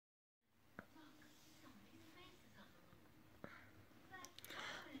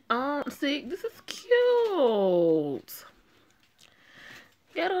don't see. This is cute.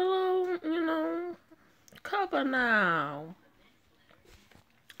 Get a little, cover now.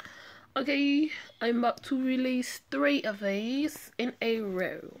 Okay, I'm about to release 3 of these in a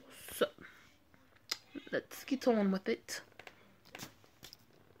row. So, let's get on with it.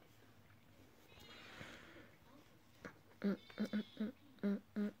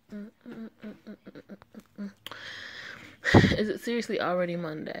 Is it seriously already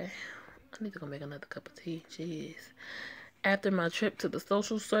Monday? I need to go make another cup of tea. Jeez. After my trip to the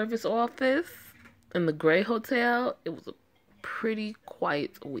social service office in the Gray Hotel, it was a pretty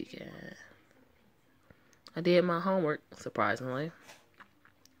quiet weekend. I did my homework, surprisingly.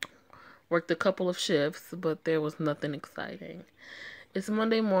 Worked a couple of shifts, but there was nothing exciting. It's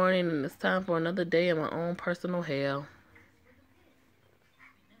Monday morning, and it's time for another day in my own personal hell.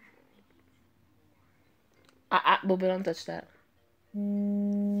 Booby, don't touch that.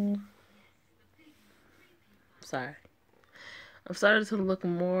 Sorry. I'm starting to look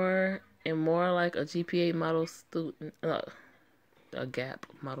more and more like a GPA model student, a GAP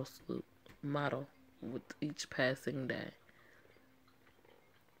model with each passing day.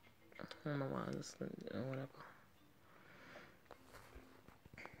 I don't know why, just whatever.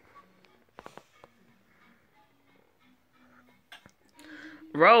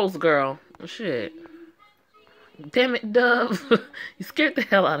 Rose girl, shit. Damn it, Dove. You scared the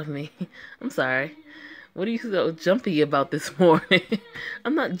hell out of me. I'm sorry. What are you so jumpy about this morning?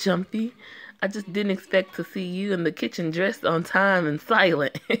 I'm not jumpy. I just didn't expect to see you in the kitchen dressed on time and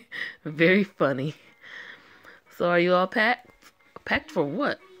silent. Very funny. So are you all packed? Packed for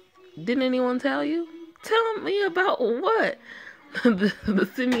what? Didn't anyone tell you? Tell me about what? the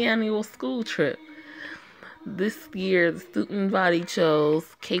semi-annual school trip. This year, the student body chose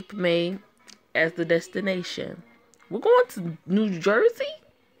Cape May as the destination. We're going to New Jersey?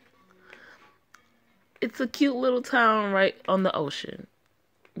 It's a cute little town right on the ocean.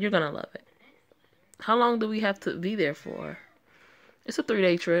 You're gonna love it. How long do we have to be there for? It's a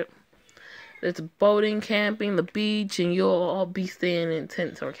 3-day trip. There's boating, camping, the beach, and you'll all be staying in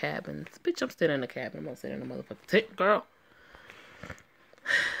tents or cabins. Bitch, I'm staying in a cabin. I'm not staying in a motherfucking tent, girl.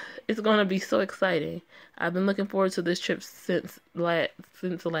 It's gonna be so exciting. I've been looking forward to this trip since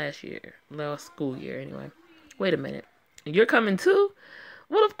last year. Last school year, anyway. Wait a minute. You're coming too?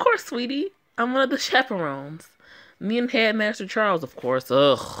 Well, of course, sweetie. I'm one of the chaperones. Me and Headmaster Charles, of course.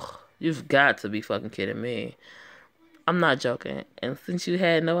 Ugh. You've got to be fucking kidding me. I'm not joking. And since you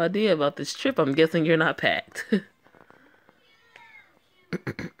had no idea about this trip, I'm guessing you're not packed.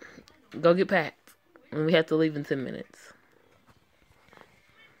 Go get packed. And we have to leave in 10 minutes.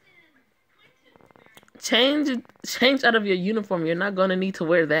 Change out of your uniform. You're not going to need to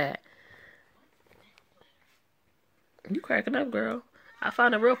wear that. You cracking up, girl. I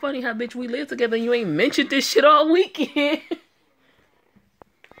find it real funny how, bitch, we live together and you ain't mentioned this shit all weekend.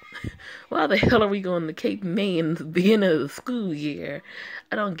 Why the hell are we going to Cape May in the beginning of the school year?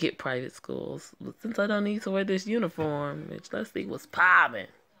 I don't get private schools. But since I don't need to wear this uniform, bitch, let's see what's poppin'.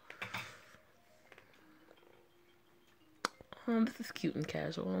 This is cute and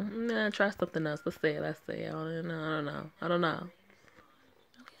casual. Nah, try something else. Let's say. I don't know.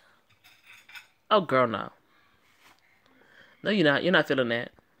 Oh, girl, no. No, you're not. You're not feeling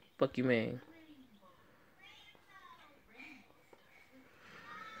that. Fuck you mean?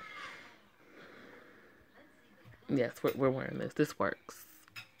 Yes, we're wearing this. This works.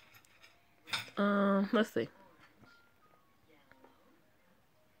 Let's see.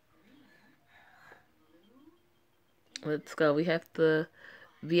 Let's go. We have to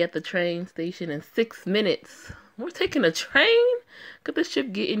be at the train station in 6 minutes. We're taking a train? Could this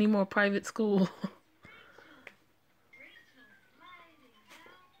ship get any more private school?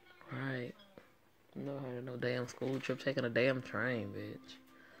 Right. No, no damn school trip taking a damn train, bitch.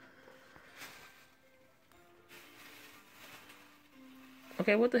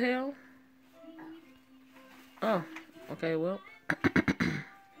 Okay, what the hell? Oh, okay, well.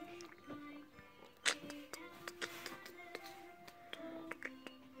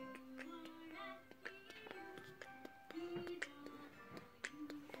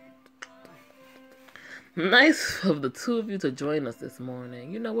 Nice of the two of you to join us this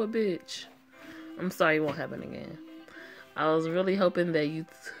morning. You know what, bitch? I'm sorry it won't happen again. I was really hoping that you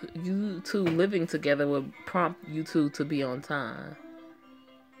two living together would prompt you two to be on time.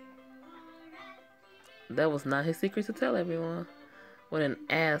 That was not his secret to tell everyone. What an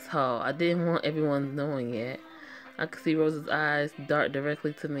asshole. I didn't want everyone knowing yet. I could see Rose's eyes dart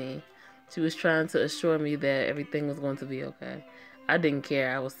directly to me. She was trying to assure me that everything was going to be okay. I didn't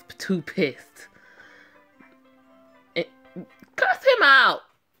care. I was too pissed. Cuss him out!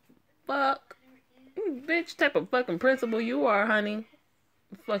 fuck? Bitch, type of fucking principal you are, honey.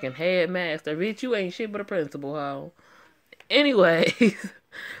 Fucking headmaster. Bitch, you ain't shit but a principal, hoe. Anyways,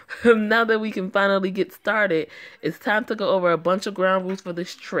 now that we can finally get started, it's time to go over a bunch of ground rules for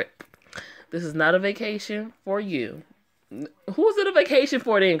this trip. This is not a vacation for you. Who's it a vacation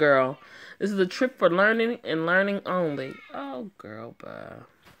for then, girl? This is a trip for learning and learning only. Oh, girl, bye.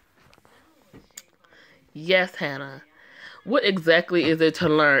 Yes, Hannah. What exactly is there to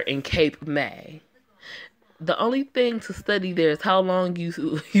learn in Cape May? The only thing to study there is how long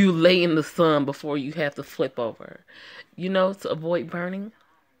you lay in the sun before you have to flip over. You know, to avoid burning.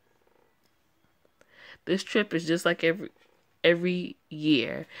 This trip is just like every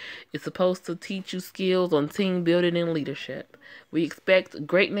year. It's supposed to teach you skills on team building and leadership. We expect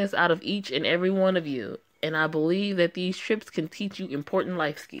greatness out of each and every one of you, and I believe that these trips can teach you important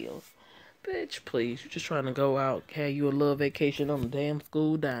life skills. Bitch, please, you're just trying to go out, have you a little vacation on the damn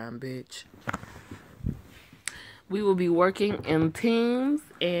school dime, bitch. We will be working in teams,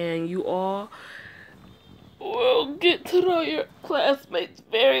 and you all will get to know your classmates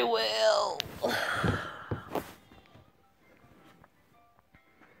very well.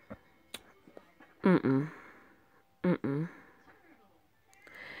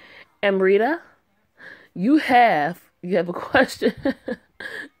 Amrita, you have a question.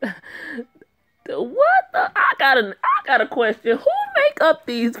 What the? I got a question. Who make up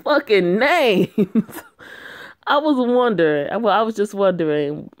these fucking names? I was just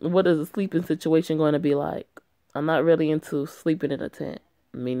wondering, what is the sleeping situation going to be like? I'm not really into sleeping in a tent.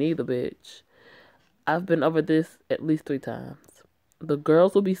 Me neither, bitch. I've been over this at least 3 times. The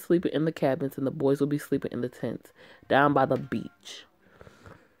girls will be sleeping in the cabins and the boys will be sleeping in the tents down by the beach.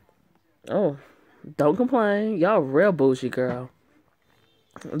 Oh, don't complain. Y'all real bougie, girl.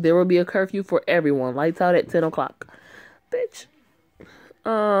 There will be a curfew for everyone. Lights out at 10 o'clock. Bitch.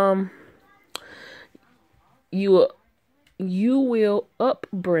 You will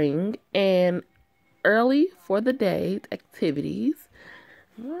upbring an early for the day activities.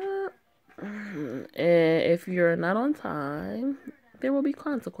 And if you're not on time, there will be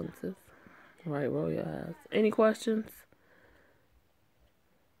consequences. Right, roll your eyes. Any questions?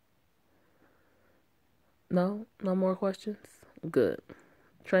 No? No more questions? Good.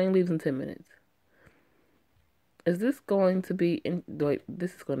 Train leaves in 10 minutes. Is this going to be... Wait,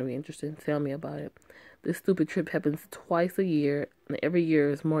 this is going to be interesting. Tell me about it. This stupid trip happens twice a year, and every year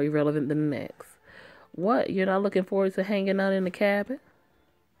is more irrelevant than the next. What? You're not looking forward to hanging out in the cabin?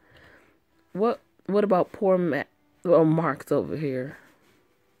 What about poor Mark's over here?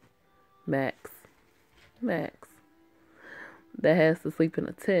 Max. That has to sleep in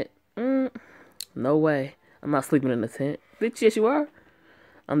a tent. No way. I'm not sleeping in a tent. Bitch, yes you are.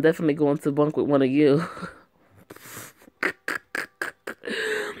 I'm definitely going to bunk with one of you.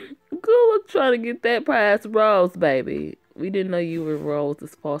 Good luck trying to get that past Rose, baby. We didn't know you were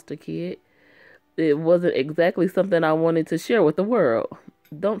Rose's foster kid. It wasn't exactly something I wanted to share with the world.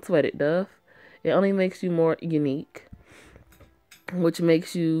 Don't sweat it, Duff. It only makes you more unique, which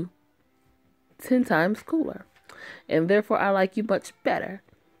makes you 10 times cooler. And therefore, I like you much better.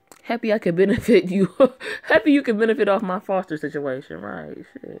 Happy I can benefit you. Happy you can benefit off my foster situation. Right,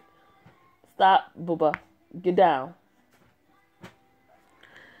 shit. Stop, booba. Get down.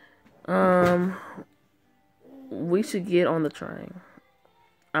 We should get on the train.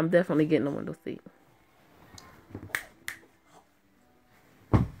 I'm definitely getting the window seat.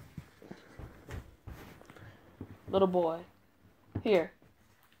 Little boy. Here.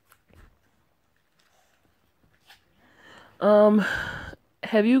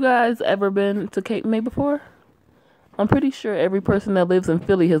 Have you guys ever been to Cape May before? I'm pretty sure every person that lives in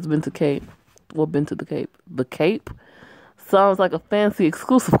Philly has been to Cape. Well, been to the Cape. The Cape? Sounds like a fancy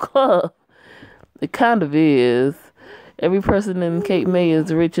exclusive club. It kind of is. Every person in Cape May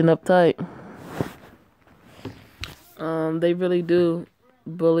is rich and uptight. They really do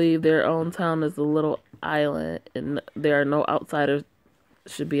believe their own town is a little island and there are no outsiders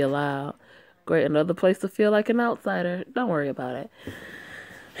should be allowed. Great, another place to feel like an outsider. Don't worry about it.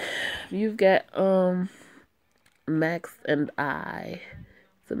 You've got Max and I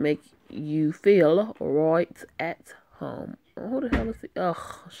to make you feel right at home. Who the hell is he?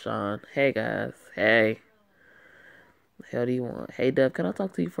 Oh, Sean. Hey guys. Hey. What the hell do you want? Hey Dub, can I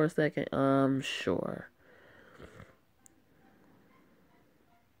talk to you for a second? Sure.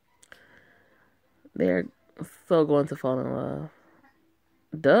 They're so going to fall in love.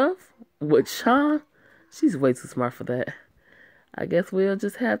 Dove? With Sean? She's way too smart for that. I guess we'll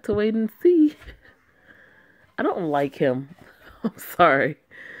just have to wait and see. I don't like him. I'm sorry.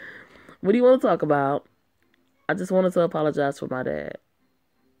 What do you want to talk about? I just wanted to apologize for my dad.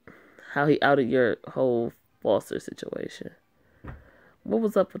 how he outed your whole Foster situation. What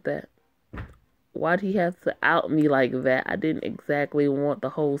was up with that? Why'd he have to out me like that? I didn't exactly want the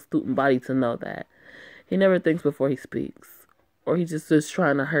whole student body to know that. He never thinks before he speaks. Or he's just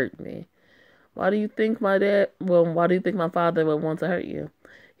trying to hurt me. Why do you think my father would want to hurt you?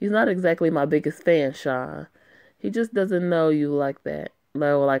 He's not exactly my biggest fan, Sean. He just doesn't know you like that.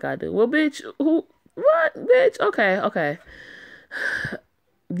 Like I do. Well, bitch, who? What? Bitch? Okay.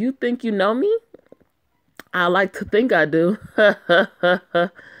 You think you know me? I like to think I do.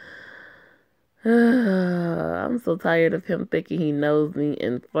 I'm so tired of him thinking he knows me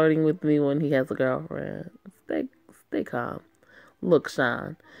and flirting with me when he has a girlfriend. Stay calm. Look,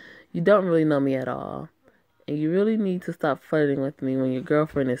 Sean, you don't really know me at all. And you really need to stop flirting with me when your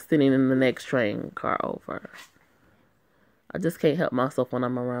girlfriend is sitting in the next train car over. I just can't help myself when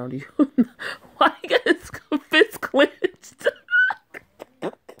I'm around you. Why you got his fist clenched?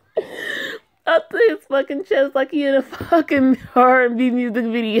 Up to his fucking chest like he in a fucking R&B music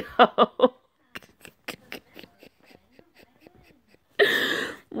video.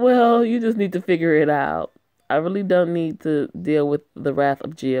 Well, you just need to figure it out. I really don't need to deal with the wrath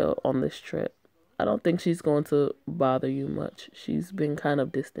of Jill on this trip. I don't think she's going to bother you much. She's been kind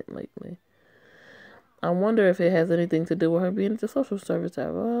of distant lately. I wonder if it has anything to do with her being at the social service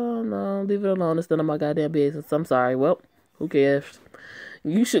job. Oh, no, leave it alone. It's none of my goddamn business. I'm sorry. Well, who cares?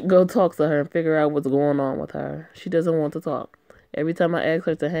 You should go talk to her and figure out what's going on with her. She doesn't want to talk. Every time I ask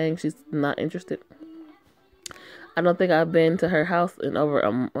her to hang, she's not interested. I don't think I've been to her house in over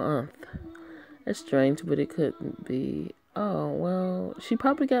a month. That's strange, but it couldn't be. Oh, well, she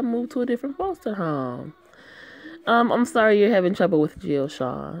probably got moved to a different foster home. I'm sorry you're having trouble with Jill,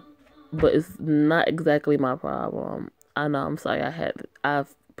 Sean, but it's not exactly my problem. I know, I'm sorry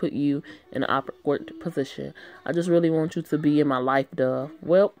I've put you in an awkward position. I just really want you to be in my life, Dove.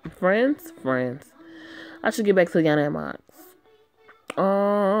 Well, friends. I should get back to Yana and Max.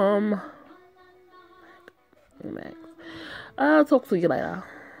 Max. I'll talk to you later.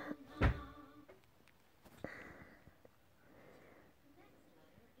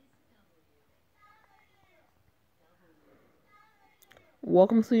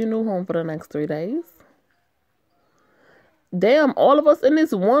 Welcome to your new home for the next 3 days. Damn, all of us in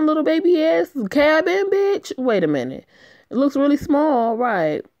this one little baby ass cabin, bitch. Wait a minute. It looks really small,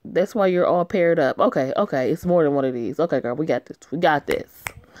 right? That's why you're all paired up. Okay. It's more than one of these. Okay, girl, we got this.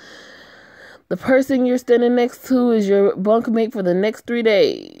 The person you're standing next to is your bunkmate for the next 3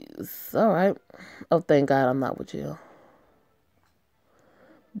 days. All right. Oh, thank God I'm not with you.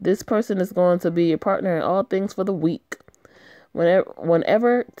 This person is going to be your partner in all things for the week.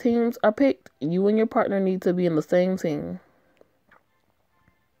 Whenever teams are picked, you and your partner need to be in the same team.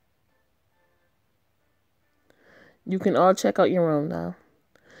 You can all check out your room now.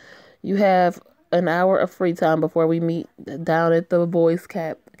 You have an hour of free time before we meet down at the boys'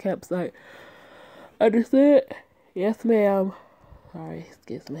 campsite. Understood? Yes, ma'am. Sorry,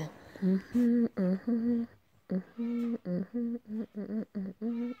 excuse me.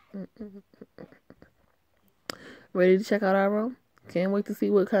 Ready to check out our room? Can't wait to see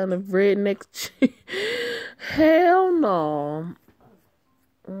what kind of redneck Hell no.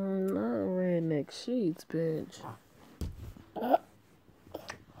 Not redneck sheets, bitch.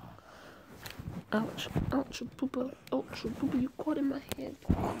 Ouch, poopa, you caught in my head.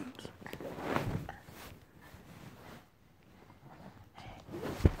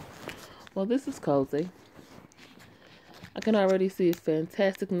 Well, this is cozy. I can already see a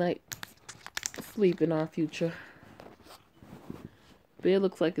fantastic night sleep in our future. Bed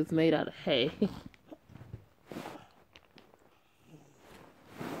looks like it's made out of hay.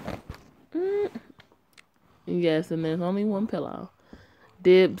 Yes, and there's only one pillow.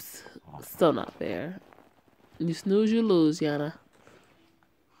 Dibs. Still not fair. You snooze, you lose, Yana.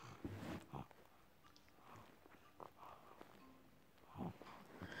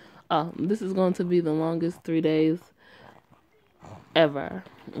 Oh, this is going to be the longest 3 days ever.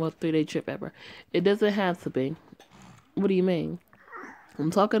 Well, 3-day trip ever. It doesn't have to be. What do you mean?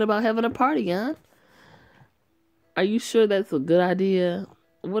 I'm talking about having a party, Yana. Are you sure that's a good idea?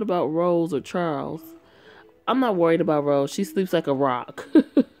 What about Rose or Charles? I'm not worried about Rose. She sleeps like a rock.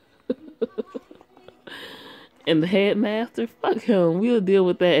 And the headmaster? Fuck him. We'll deal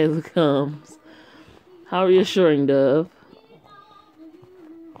with that as it comes. How reassuring, Dove.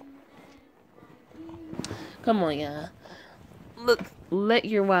 Come on, y'all. Look, let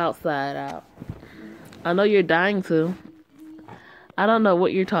your wild side out. I know you're dying to. I don't know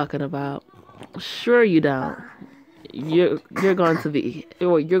what you're talking about. Sure you don't. You're going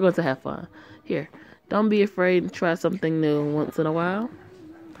to have fun. Here, don't be afraid to try something new once in a while.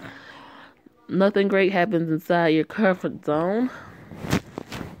 Nothing great happens inside your comfort zone.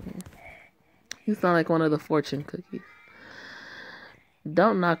 You sound like one of the fortune cookies.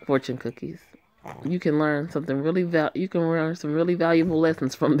 Don't knock fortune cookies. You can learn something really you can learn some really valuable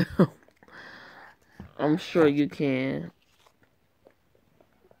lessons from them. I'm sure you can.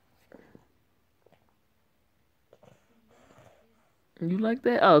 You like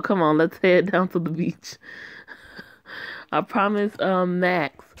that? Oh, come on, let's head down to the beach. I promise,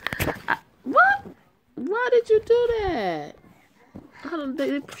 Max. What? Why did you do that?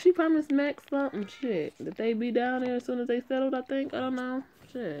 She promised Max something. Shit. That they be down there as soon as they settled, I think. I don't know.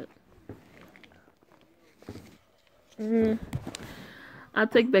 Shit. I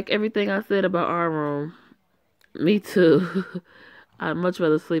take back everything I said about our room. Me too. I'd much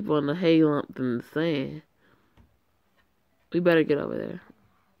rather sleep on the hay lump than the sand. We better get over there.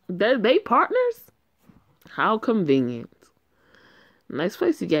 They partners? How convenient. Nice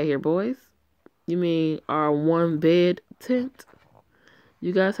place you got here, boys. You mean our one bed tent?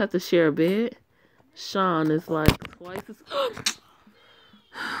 You guys have to share a bed? Sean is like twice as...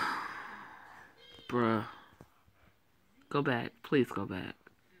 Bruh. Go back. Please go back.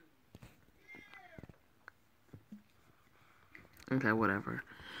 Okay, whatever.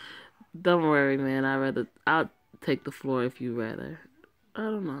 Don't worry, man. I'll take the floor if you rather. I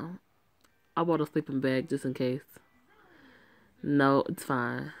don't know. I bought a sleeping bag just in case. No, it's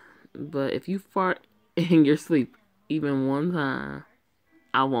fine. But if you fart in your sleep even one time,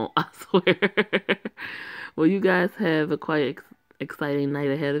 I won't, I swear. Well, you guys have a quite exciting night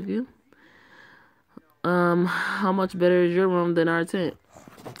ahead of you. How much better is your room than our tent?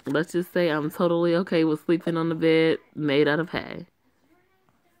 Let's just say I'm totally okay with sleeping on the bed made out of hay.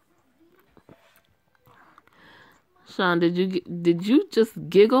 Sean, did you just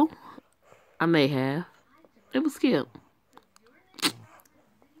giggle? I may have. It was Skip.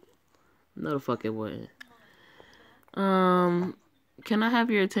 No, the fuck it wasn't. Can I have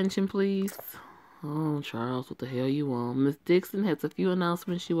your attention, please? Oh, Charles, what the hell you want? Miss Dixon has a few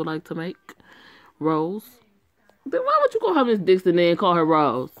announcements she would like to make. Rose. Then why would you call her Miss Dixon and call her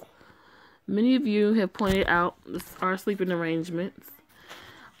Rose? Many of you have pointed out our sleeping arrangements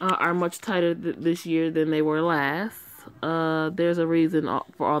are much tighter this year than they were last. There's a reason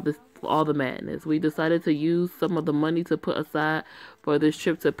for all the madness. We decided to use some of the money to put aside for this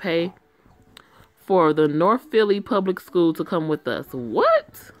trip to pay for the North Philly Public School to come with us.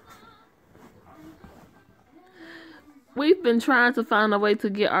 What? We've been trying to find a way to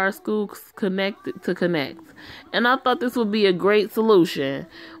get our schools connected to connect. And I thought this would be a great solution.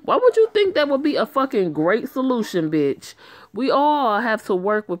 Why would you think that would be a fucking great solution, bitch? We all have to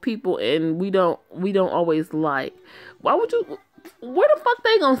work with people and we don't always like. Why would you... Where the fuck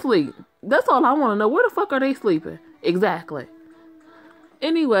they gonna sleep? That's all I want to know. Where the fuck are they sleeping? Exactly.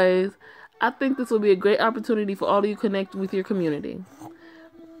 Anyways, I think this will be a great opportunity for all of you to connect with your community.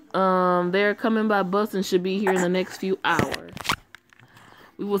 They're coming by bus and should be here in the next few hours.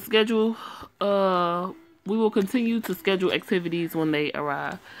 We will continue to schedule activities when they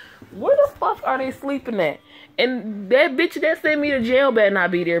arrive. Where the fuck are they sleeping at? And that bitch that sent me to jail better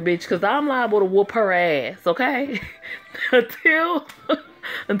not be there, bitch, because I'm liable to whoop her ass, okay? Until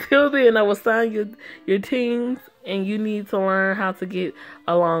then, I will sign your teams, and you need to learn how to get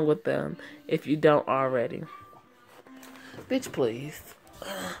along with them if you don't already. Bitch, please.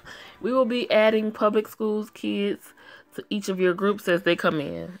 We will be adding public schools kids to each of your groups as they come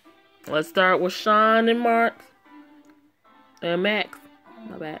in. Let's start with Sean and Mark. And Max.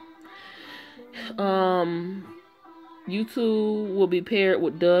 My bad. You two will be paired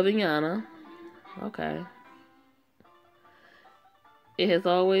with Dove and Yana. Okay. It has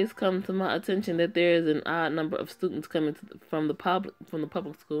always come to my attention that there is an odd number of students coming from the public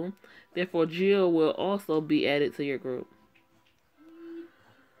school. Therefore, Jill will also be added to your group.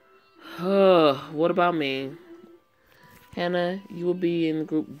 What about me? Hannah, you will be in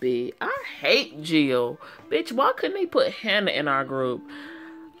group B. I hate Jill. Bitch, why couldn't they put Hannah in our group?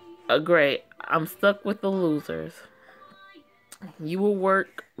 Great. I'm stuck with the losers. You will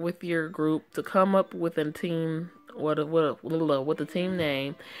work with your group to come up with a team, with a team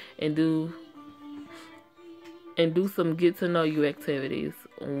name, and do some get to know you activities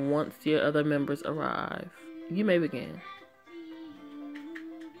once your other members arrive. You may begin.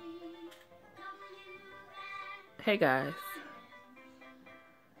 Hey guys,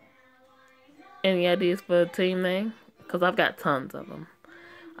 any ideas for a team name? Cause I've got tons of them.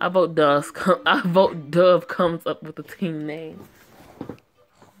 I vote Dove comes up with a team name.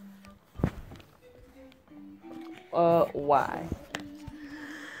 Why?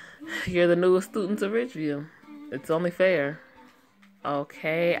 You're the newest student to Ridgeview. It's only fair.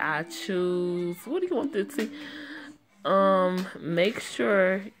 Okay, I choose. What do you want this to? Make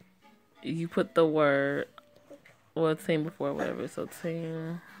sure you put the word, well, team before whatever. So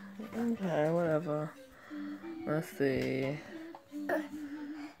team. Okay, whatever. Let's see.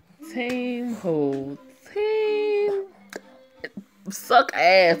 Team who? Team suck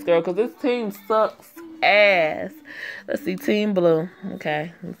ass, girl, because this team sucks ass. Let's see, team blue.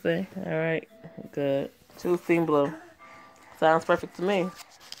 Okay, let's see. All right, good. Choose team blue. Sounds perfect to me.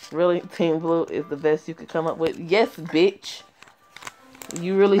 Really, team blue is the best you could come up with. Yes, bitch.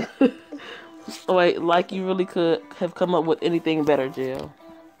 You really, wait, like you really could have come up with anything better, Jill.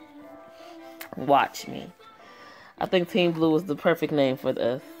 Watch me. I think team blue is the perfect name for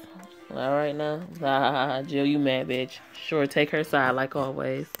us. All right now, Jill, you mad, bitch? Sure, take her side like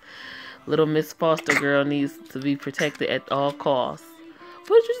always. Little Miss Foster girl needs to be protected at all costs.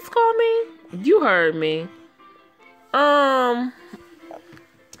 What did you just call me? You heard me. I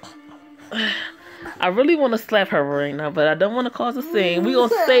really want to slap her right now, but I don't want to cause a scene. We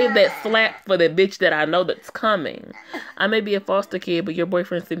gonna save that slap for the bitch that I know that's coming. I may be a foster kid, but your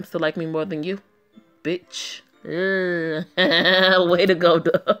boyfriend seems to like me more than you, bitch. Way to go,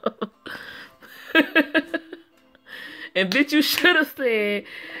 Dub. And bitch, you should have said,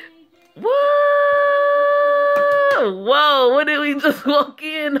 whoa, whoa, what did we just walk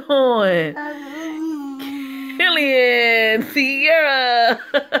in on? Killian, Sierra.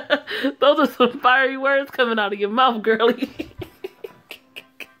 Those are some fiery words coming out of your mouth, girlie.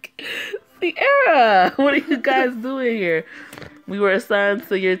 Sierra, what are you guys doing here? We were assigned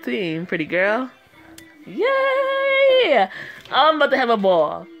to your team, pretty girl. Yay! I'm about to have a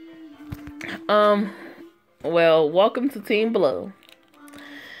ball. Well, welcome to Team Blue.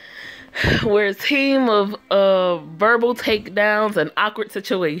 We're a team of verbal takedowns and awkward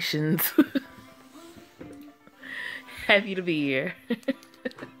situations. Happy to be here.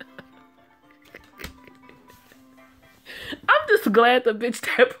 I'm just glad the bitch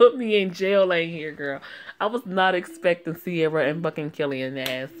that put me in jail ain't here, girl. I was not expecting Sierra and fucking Killian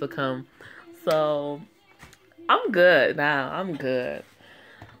ass to come. So, I'm good now. I'm good.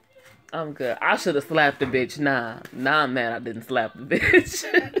 I should have slapped the bitch. Nah, I'm mad I didn't slap the bitch.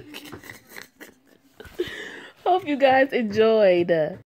 Hope you guys enjoyed.